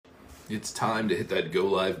It's time to hit that go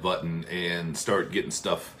live button and start getting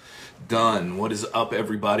stuff done. What is up,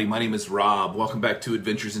 everybody? My name is Rob. Welcome back to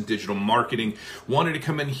Adventures in Digital Marketing. Wanted to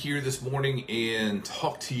come in here this morning and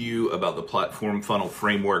talk to you about the platform funnel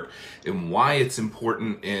framework and why it's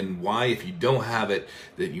important, and why, if you don't have it,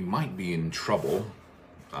 that you might be in trouble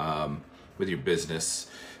with your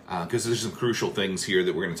business. Because there's some crucial things here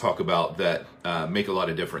that we're going to talk about that make a lot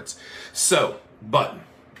of difference.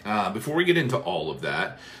 Before we get into all of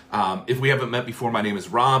that, if we haven't met before, my name is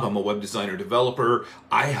Rob. I'm a web designer developer.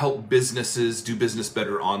 I help businesses do business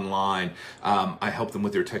better online. I help them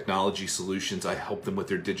with their technology solutions. I help them with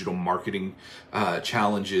their digital marketing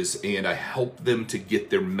challenges, and I help them to get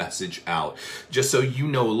their message out. Just so you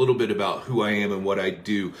know a little bit about who I am and what I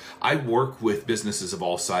do, I work with businesses of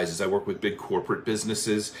all sizes. I work with big corporate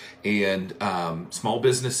businesses and small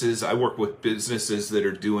businesses. I work with businesses that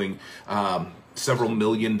are doing several $1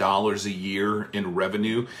 million a year in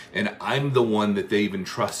revenue, and I'm the one that they've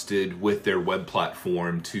entrusted with their web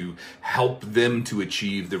platform to help them to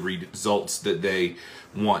achieve the results that they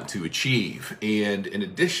want to achieve. And in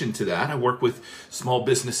addition to that, I work with small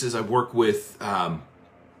businesses. I work with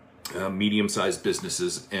medium-sized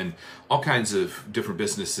businesses and all kinds of different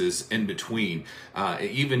businesses in between,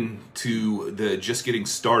 even to the just getting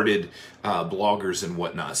started bloggers and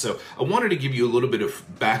whatnot. So I wanted to give you a little bit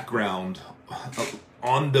of background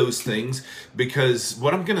on those things, because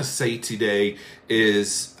what I'm going to say today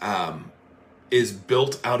is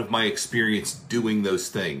built out of my experience doing those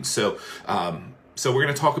things. So we're going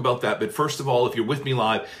to talk about that. But first of all, if you're with me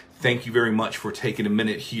live, thank you very much for taking a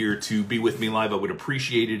minute here to be with me live. I would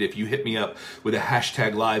appreciate it if you hit me up with a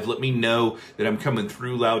hashtag live. Let me know that I'm coming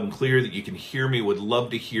through loud and clear, that you can hear me. Would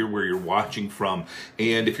love to hear where you're watching from.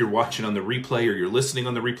 And if you're watching on the replay, or you're listening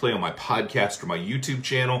on the replay on my podcast or my YouTube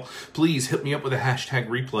channel, please hit me up with a hashtag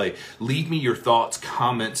replay. Leave me your thoughts,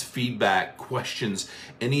 comments, feedback, questions,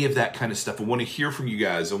 any of that kind of stuff. I want to hear from you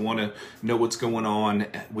guys. I want to know what's going on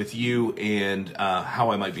with you, and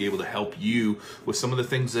how I might be able to help you with some of the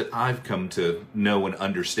things that I've come to know and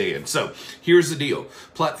understand. So here's the deal.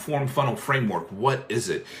 Platform funnel framework. What is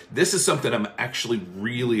it? This is something I'm actually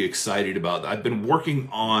really excited about. I've been working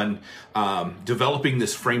on developing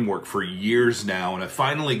this framework for years now, and I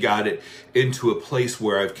finally got it into a place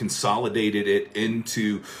where I've consolidated it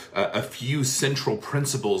into a few central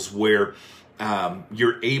principles where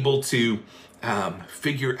you're able to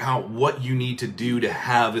figure out what you need to do to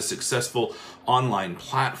have a successful online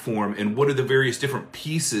platform, and what are the various different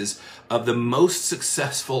pieces of the most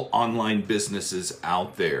successful online businesses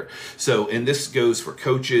out there. So, and this goes for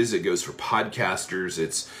coaches, it goes for podcasters,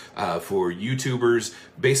 it's for YouTubers,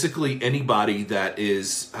 basically anybody that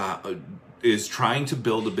is trying to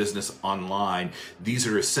build a business online. These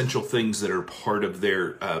are essential things that are part of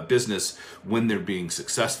their business when they're being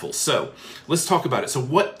successful. So let's talk about it. So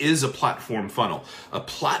what is a platform funnel? A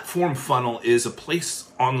platform funnel is a place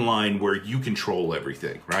online where you control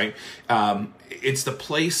everything, right? It's the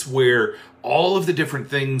place where all of the different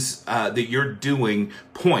things that you're doing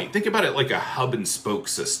point. Think about it like a hub and spoke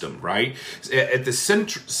system, right? At the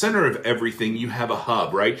center of everything, you have a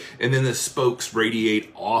hub, right? And then the spokes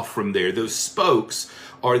radiate off from there. Those spokes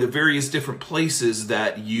are the various different places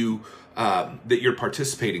that you're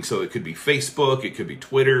participating. So it could be Facebook, it could be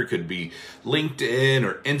Twitter, it could be LinkedIn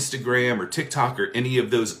or Instagram or TikTok, or any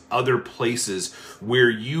of those other places where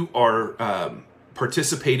you are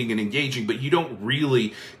participating and engaging, but you don't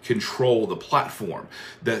really control the platform.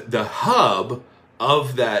 The hub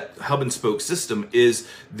of that hub and spoke system is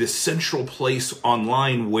the central place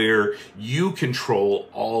online where you control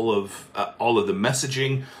all of the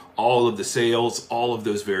messaging, all of the sales, all of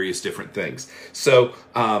those various different things. So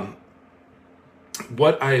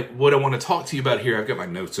what I want to talk to you about here, I've got my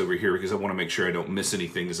notes over here because I want to make sure I don't miss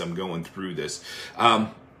anything as I'm going through this.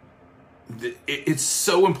 It's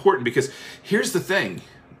so important, because here's the thing.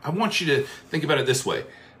 I want you to think about it this way.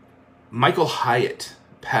 Michael Hyatt,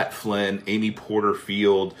 Pat Flynn, Amy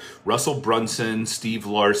Porterfield, Russell Brunson, Steve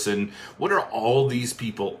Larson, what are all these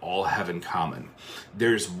people all have in common?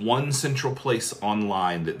 There's one central place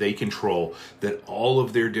online that they control, that all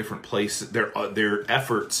of their different places, their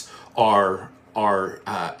efforts are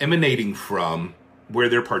emanating from, where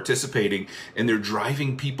they're participating, and they're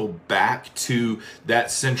driving people back to that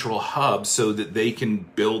central hub so that they can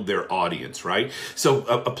build their audience, right? So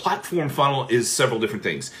a platform funnel is several different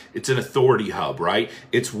things. It's an authority hub, right?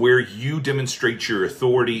 It's where you demonstrate your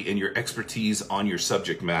authority and your expertise on your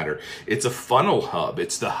subject matter. It's a funnel hub.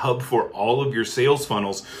 It's the hub for all of your sales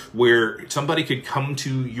funnels, where somebody could come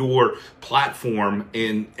to your platform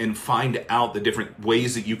and find out the different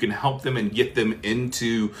ways that you can help them and get them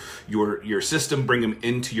into your system, bring bring them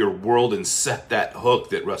into your world and set that hook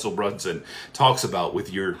that Russell Brunson talks about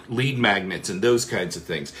with your lead magnets and those kinds of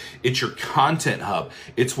things. It's your content hub.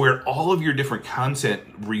 It's where all of your different content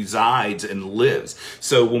resides and lives.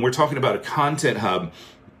 So when we're talking about a content hub,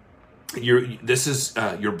 this is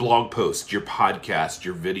your blog posts, your podcast,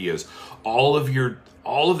 your videos, all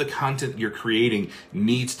of the content you're creating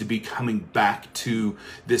needs to be coming back to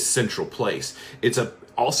this central place. It's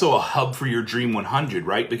also a hub for your Dream 100,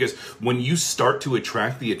 right? Because when you start to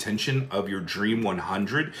attract the attention of your Dream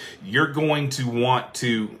 100, you're going to want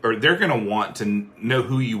to, or they're going to want to know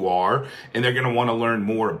who you are, and they're going to want to learn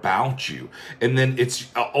more about you. And then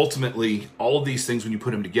it's ultimately all of these things, when you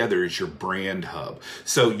put them together, is your brand hub.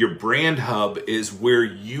 So your brand hub is where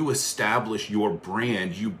you establish your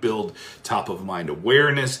brand. You build top of mind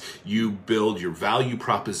awareness. You build your value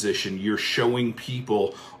proposition. You're showing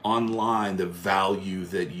people online the value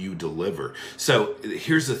that you deliver. So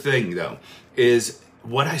here's the thing though, is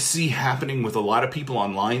what I see happening with a lot of people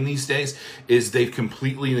online these days is they've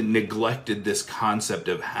completely neglected this concept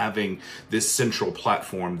of having this central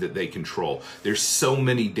platform that they control. There's so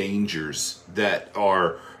many dangers that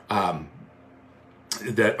are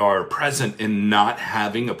present in not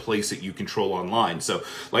having a place that you control online. So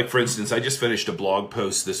like, for instance, I just finished a blog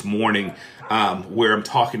post this morning where I'm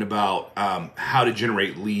talking about how to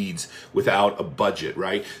generate leads without a budget,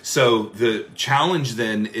 right? So the challenge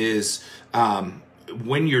then is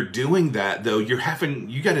when you're doing that, though, you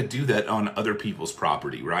got to do that on other people's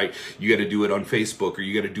property, right? You got to do it on Facebook, or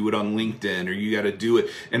you got to do it on LinkedIn, or you got to do it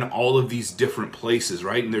in all of these different places,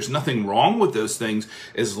 right? And there's nothing wrong with those things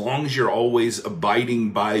as long as you're always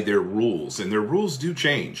abiding by their rules, and their rules do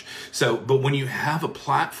change. So, but when you have a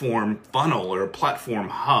platform funnel or a platform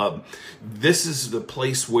hub, this is the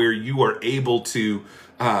place where you are able to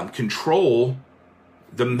control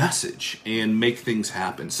the message and make things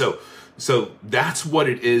happen. So that's what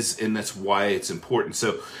it is, and that's why it's important.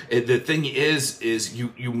 So the thing is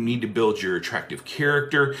you need to build your attractive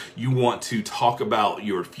character. You want to talk about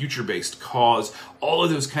your future-based cause, all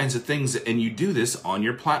of those kinds of things, and you do this on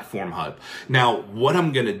your platform hub. Now, what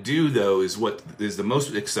I'm going to do, though, is what is the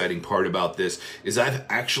most exciting part about this, is I've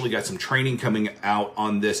actually got some training coming out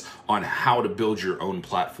on this, on how to build your own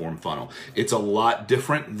platform funnel. It's a lot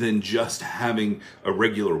different than just having a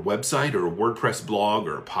regular website or a WordPress blog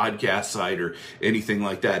or a podcast site or anything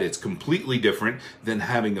like that. It's completely different than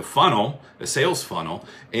having a funnel, a sales funnel,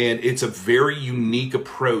 and it's a very unique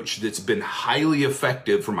approach that's been highly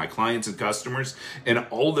effective for my clients and customers, and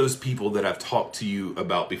all those people that I've talked to you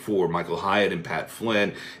about before, Michael Hyatt and Pat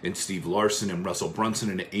Flynn and Steve Larson and Russell Brunson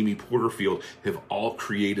and Amy Porterfield, have all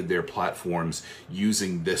created their platforms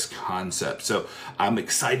using this concept. So I'm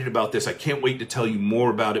excited about this. I can't wait to tell you more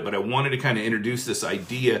about it, but I wanted to kind of introduce this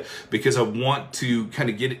idea because I want to kind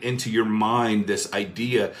of get into your mind this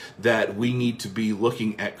idea that we need to be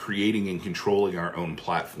looking at creating and controlling our own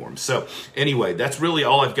platform. So anyway, that's really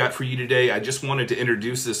all I've got for you today. I just wanted to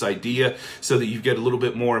introduce this idea so that you get a little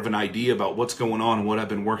bit more of an idea about what's going on and what I've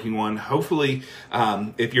been working on. Hopefully,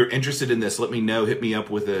 if you're interested in this, let me know. Hit me up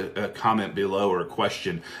with a comment below or a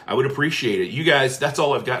question. I would appreciate it. You guys, that's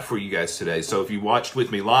all I've got for you guys today. So if you watched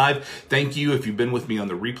with me live, thank you. If you've been with me on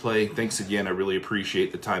the replay, thanks again. I really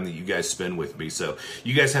appreciate the time that you guys spend with me. So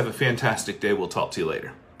you guys have a fantastic day. We'll talk to you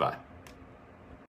later.